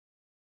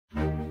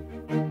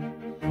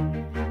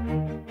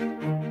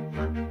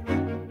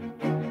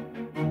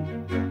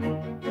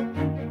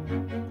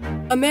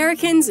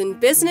Americans in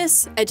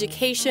business,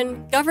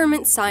 education,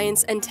 government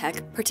science, and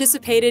tech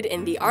participated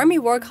in the Army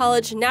War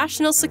College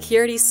National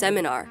Security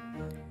Seminar.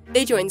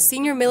 They joined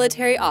senior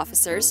military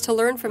officers to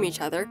learn from each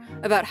other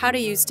about how to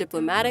use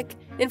diplomatic,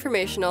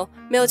 informational,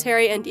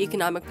 military, and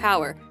economic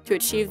power to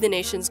achieve the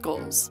nation's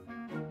goals.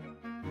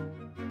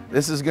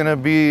 This is going to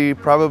be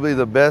probably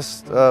the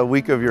best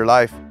week of your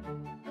life.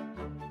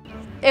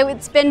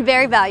 It's been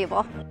very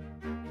valuable.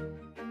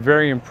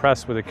 Very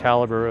impressed with the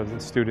caliber of the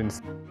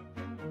students.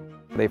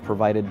 They've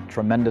provided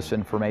tremendous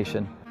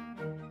information.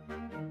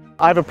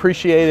 I've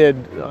appreciated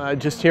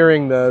just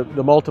hearing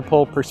the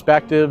multiple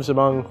perspectives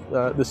among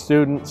the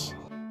students.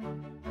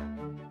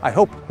 I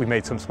hope we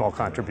made some small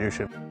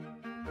contribution.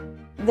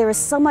 There is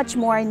so much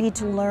more I need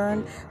to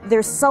learn.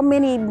 There's so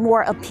many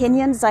more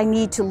opinions I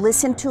need to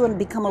listen to and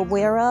become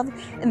aware of.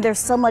 And there's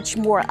so much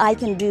more I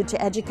can do to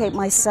educate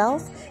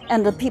myself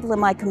and the people in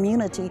my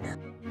community.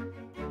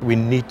 We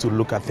need to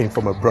look at things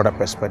from a broader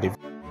perspective.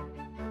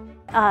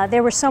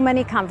 There were so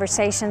many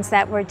conversations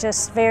that were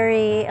just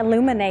very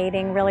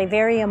illuminating, really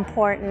very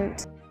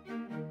important.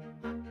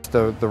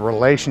 The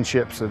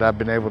relationships that I've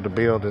been able to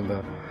build in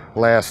the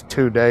last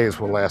 2 days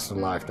will last a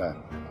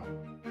lifetime.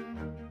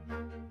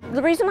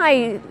 The reason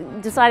I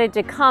decided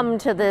to come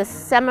to this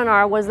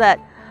seminar was that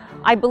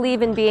I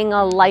believe in being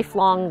a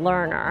lifelong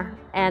learner,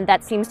 and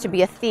that seems to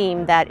be a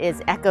theme that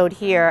is echoed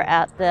here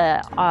at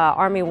the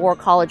Army War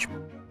College.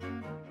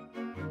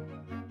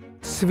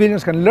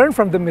 Civilians can learn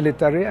from the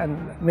military,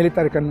 and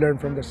military can learn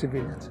from the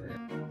civilians.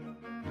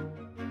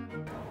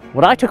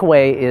 What I took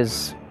away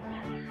is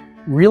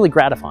really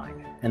gratifying,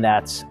 and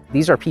that's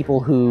these are people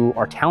who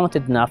are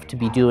talented enough to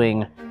be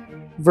doing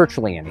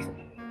virtually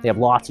anything. They have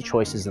lots of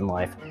choices in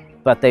life,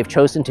 but they've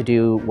chosen to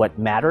do what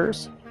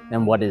matters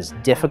and what is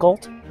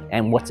difficult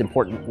and what's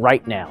important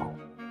right now.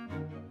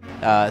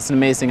 It's an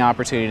amazing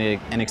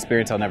opportunity and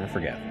experience I'll never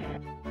forget.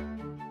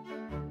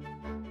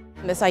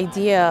 This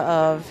idea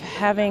of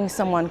having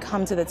someone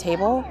come to the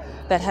table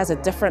that has a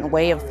different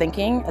way of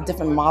thinking, a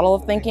different model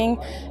of thinking,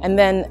 and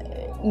then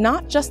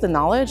not just the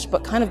knowledge,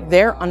 but kind of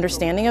their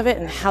understanding of it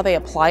and how they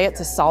apply it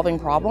to solving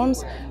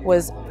problems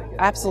was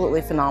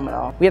absolutely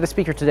phenomenal. We had a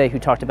speaker today who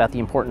talked about the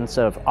importance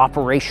of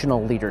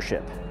operational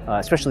leadership,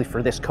 especially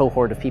for this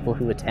cohort of people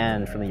who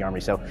attend from the Army.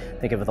 So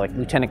think of it like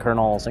lieutenant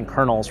colonels and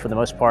colonels for the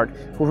most part,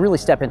 who really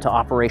step into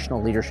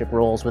operational leadership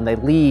roles when they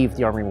leave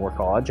the Army War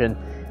College. And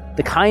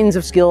the kinds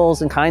of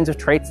skills and kinds of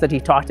traits that he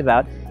talked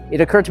about,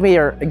 it occurred to me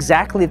are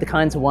exactly the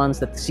kinds of ones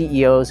that the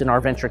CEOs in our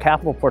venture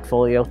capital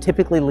portfolio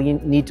typically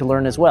need to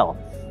learn as well.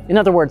 In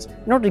other words,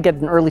 in order to get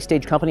an early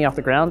stage company off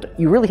the ground,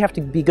 you really have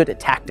to be good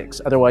at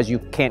tactics, otherwise you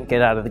can't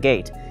get out of the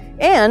gate.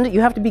 And you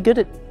have to be good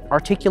at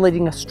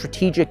articulating a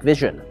strategic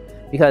vision,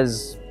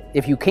 because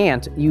if you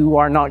can't, you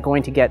are not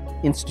going to get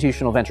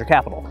institutional venture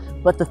capital.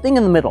 But the thing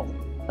in the middle,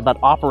 about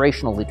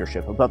operational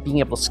leadership, about being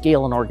able to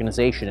scale an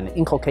organization and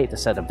inculcate a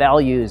set of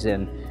values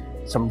and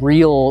some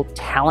real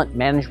talent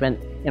management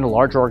in a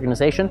larger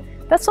organization,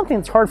 that's something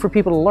that's hard for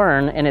people to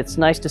learn, and it's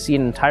nice to see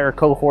an entire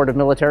cohort of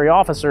military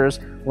officers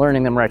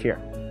learning them right here.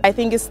 I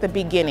think it's the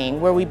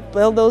beginning where we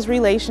build those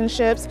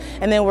relationships,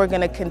 and then we're going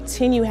to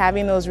continue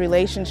having those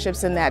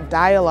relationships and that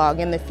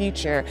dialogue in the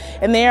future.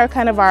 And they are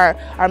kind of our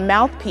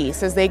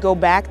mouthpiece as they go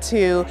back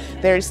to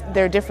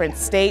their different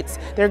states.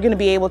 They're going to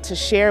be able to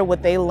share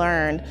what they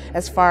learned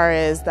as far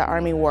as the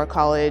Army War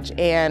College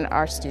and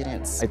our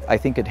students. I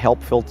think it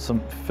helped fill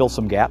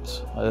some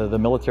gaps. The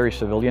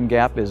military-civilian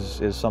gap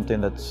is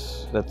something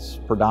that's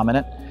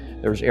predominant.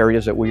 There's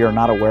areas that we are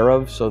not aware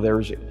of, so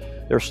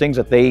there's things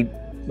that they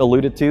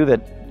alluded to that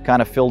kind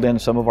of filled in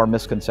some of our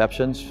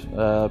misconceptions,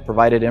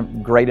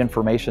 provided great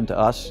information to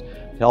us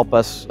to help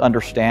us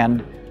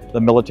understand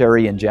the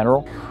military in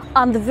general.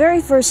 On the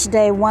very first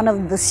day, one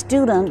of the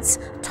students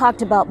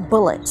talked about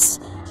bullets.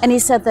 And he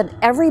said that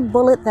every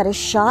bullet that is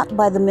shot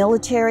by the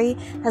military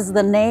has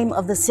the name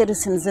of the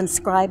citizens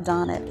inscribed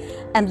on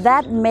it. And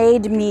that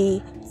made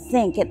me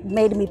think, it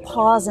made me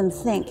pause and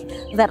think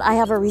that I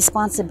have a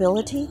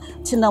responsibility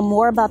to know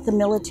more about the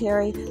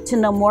military, to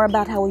know more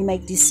about how we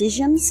make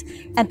decisions,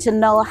 and to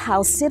know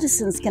how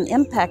citizens can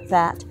impact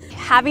that.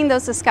 Having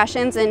those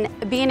discussions and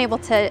being able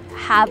to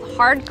have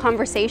hard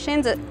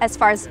conversations as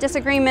far as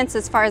disagreements,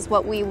 as far as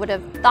what we would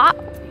have thought,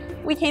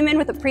 we came in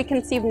with a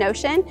preconceived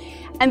notion,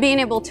 and being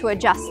able to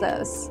adjust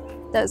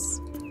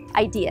those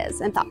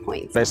ideas and thought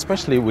points.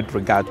 Especially with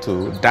regard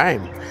to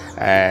DIME,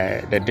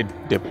 the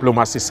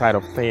diplomacy side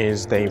of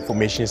things, the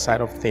information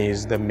side of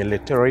things, the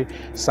military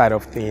side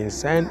of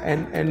things,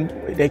 and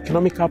the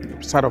economic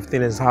side of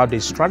things, how they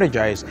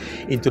strategize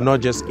into not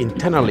just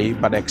internally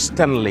but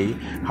externally,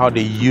 how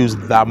they use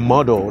that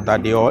model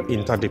that they all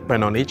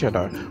interdepend on each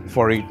other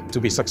for it to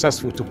be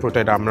successful to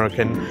protect the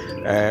American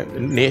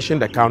nation,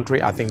 the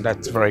country. I think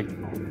that's very,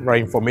 very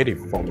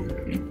informative for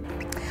me.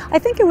 I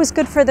think it was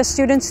good for the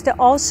students to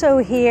also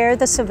hear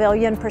the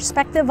civilian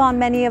perspective on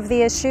many of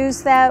the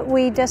issues that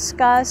we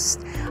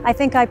discussed. I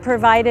think I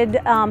provided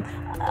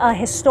a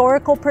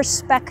historical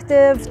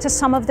perspective to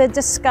some of the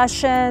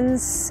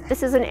discussions.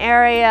 This is an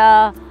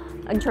area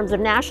in terms of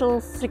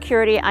national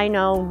security, I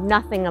know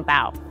nothing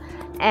about.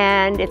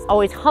 And it's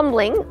always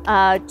humbling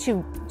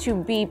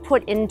to be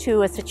put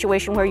into a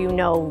situation where you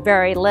know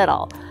very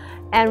little.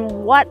 And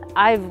what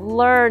I've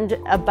learned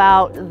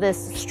about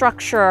this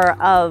structure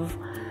of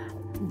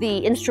the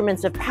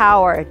instruments of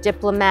power,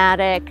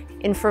 diplomatic,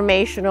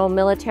 informational,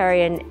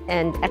 military,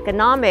 and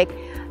economic,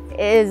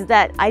 is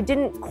that I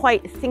didn't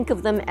quite think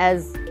of them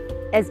as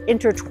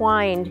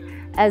intertwined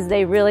as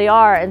they really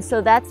are. And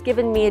so that's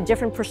given me a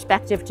different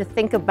perspective to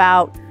think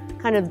about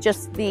kind of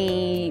just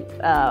the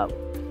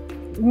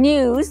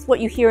news, what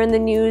you hear in the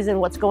news and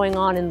what's going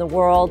on in the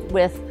world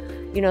with,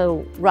 you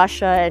know,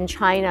 Russia and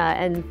China,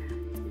 and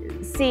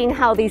seeing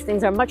how these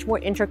things are much more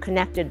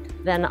interconnected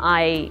than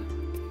I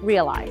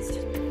realized.